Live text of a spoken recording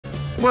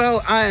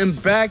Well, I am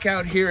back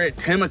out here at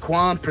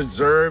Timucuan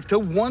Preserve to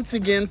once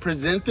again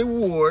present the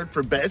award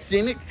for Best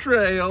Scenic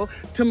Trail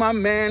to my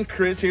man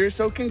Chris here,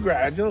 so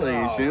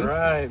congratulations. All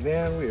right,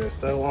 man, we are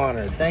so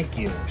honored. Thank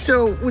you.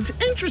 So what's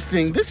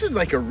interesting, this is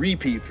like a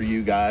repeat for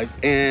you guys,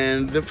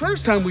 and the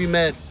first time we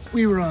met,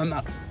 we were on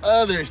the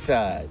other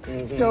side.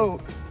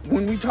 So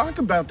when we talk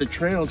about the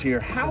trails here,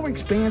 how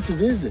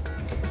expansive is it?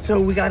 So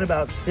we got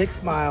about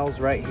 6 miles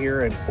right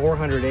here and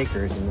 400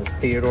 acres in this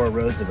Theodore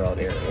Roosevelt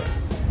area.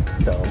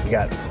 So we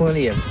got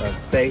plenty of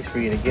space for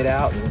you to get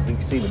out, and you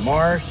can see the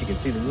marsh, you can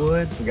see the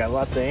woods, we got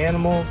lots of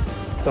animals,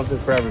 something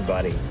for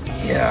everybody.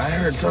 Yeah, I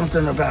heard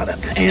something about a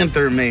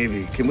panther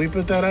maybe. Can we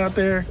put that out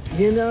there?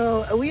 You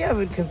know, we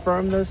haven't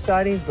confirmed those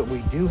sightings, but we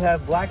do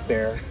have black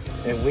bear,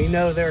 and we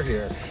know they're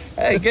here.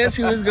 Hey, guess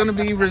who is going to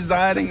be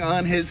residing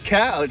on his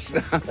couch?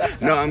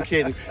 No, I'm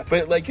kidding.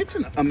 But like, it's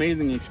an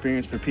amazing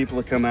experience for people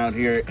to come out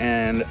here,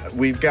 and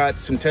we've got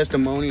some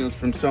testimonials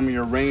from some of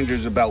your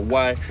rangers about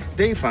why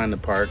they find the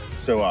park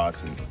so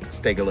awesome. Let's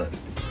take a look.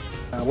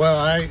 Well,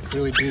 I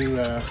really do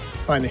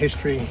find the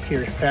history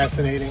here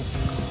fascinating.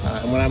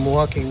 And when I'm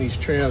walking these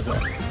trails,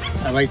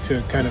 I like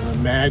to kind of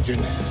imagine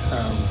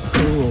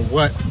who or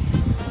what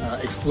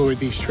explored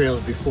these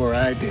trails before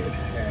I did.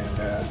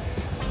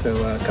 So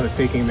kind of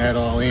taking that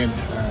all in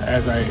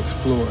as I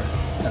explore,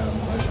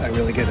 I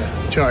really get a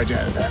charge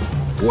out of that.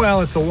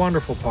 Well, it's a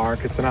wonderful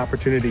park. It's an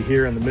opportunity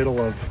here in the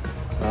middle of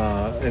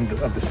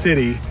the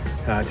city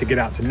to get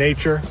out to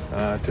nature,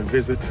 to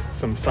visit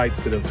some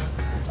sites that have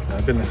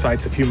been the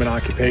sites of human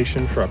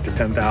occupation for up to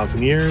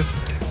 10,000 years,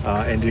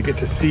 and to get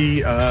to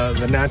see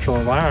the natural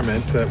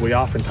environment that we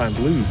oftentimes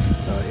lose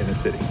in a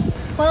city.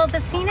 Well, the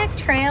scenic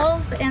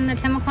trails in the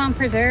Timucuan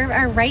Preserve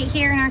are right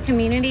here in our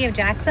community of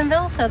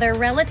Jacksonville, so they're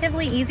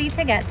relatively easy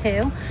to get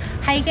to.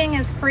 Hiking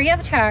is free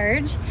of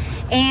charge,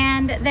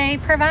 and they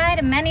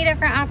provide many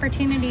different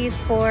opportunities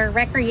for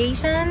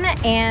recreation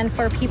and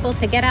for people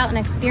to get out and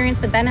experience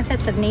the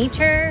benefits of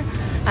nature.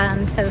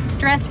 So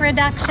stress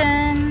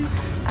reduction,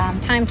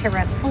 time to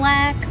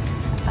reflect,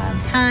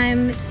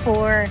 time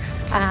for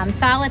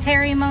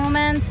solitary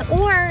moments,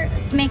 or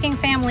making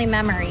family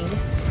memories.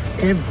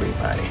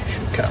 Everybody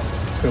should come.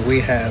 So we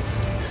have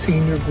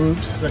senior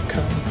groups that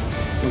come,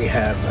 we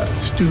have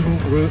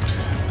student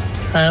groups,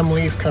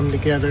 families come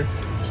together.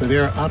 So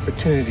there are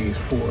opportunities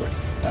for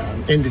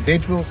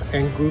individuals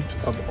and groups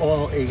of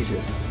all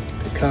ages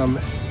to come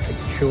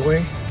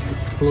enjoy,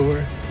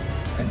 explore,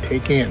 and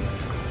take in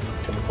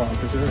Timucuan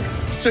Preserve.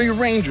 So your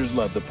rangers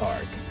love the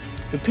park.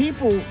 The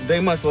people, they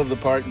must love the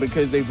park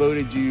because they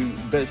voted you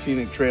Best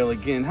Scenic Trail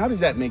again. How does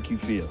that make you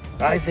feel?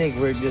 I think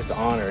we're just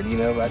honored, you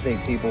know. I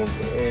think people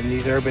in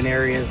these urban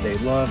areas, they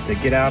love to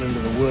get out into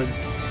the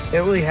woods. They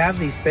don't really have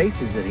these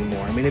spaces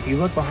anymore. I mean, if you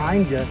look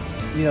behind you,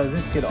 you know,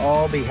 this could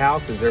all be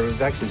houses. There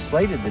was actually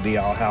slated to be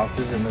all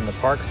houses, and then the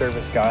Park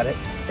Service got it.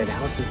 And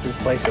now it's just this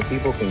place where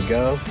people can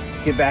go,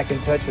 get back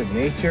in touch with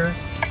nature,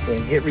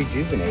 and get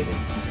rejuvenated.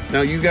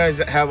 Now, you guys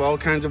have all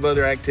kinds of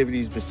other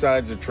activities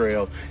besides the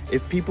trail.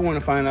 If people want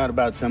to find out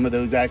about some of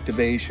those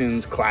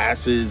activations,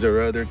 classes,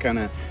 or other kind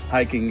of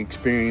hiking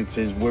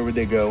experiences, where would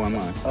they go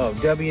online? Oh,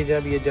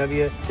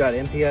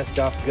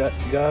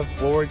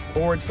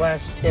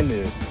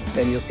 www.mps.gov/Timu,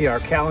 and you'll see our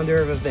calendar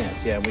of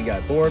events. Yeah, we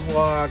got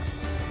boardwalks,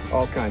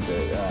 all kinds of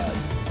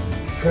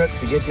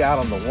trips to get you out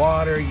on the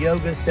water,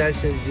 yoga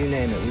sessions, you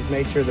name it. We've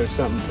made sure there's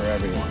something for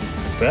everyone.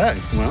 But,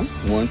 well,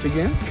 once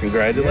again,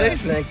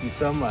 congratulations. Yes, thank you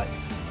so much.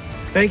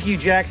 Thank you,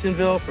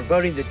 Jacksonville, for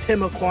voting the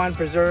Timucuan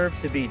Preserve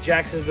to be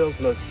Jacksonville's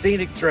most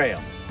scenic trail.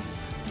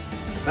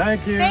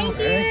 Thank you. Thank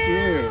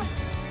you.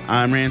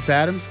 I'm Rance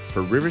Adams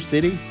for River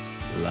City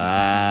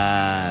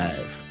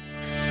Live.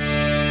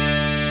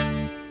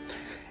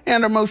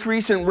 And our most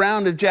recent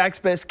round of Jack's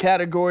Best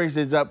categories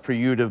is up for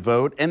you to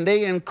vote, and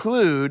they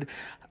include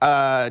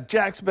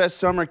Jack's Best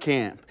Summer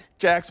Camp,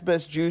 Jack's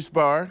Best Juice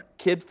Bar,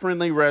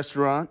 Kid-Friendly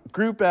Restaurant,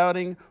 Group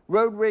Outing,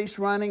 Road Race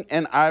Running,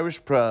 and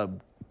Irish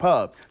Pub.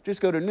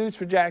 Just go to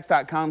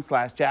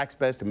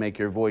newsforjacks.com/JacksBest to make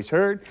your voice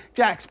heard.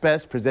 Jack's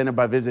Best, presented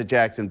by Visit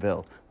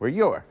Jacksonville, where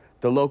you're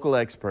the local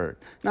expert.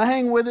 Now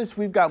hang with us.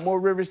 We've got more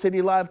River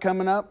City Live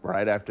coming up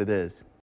right after this.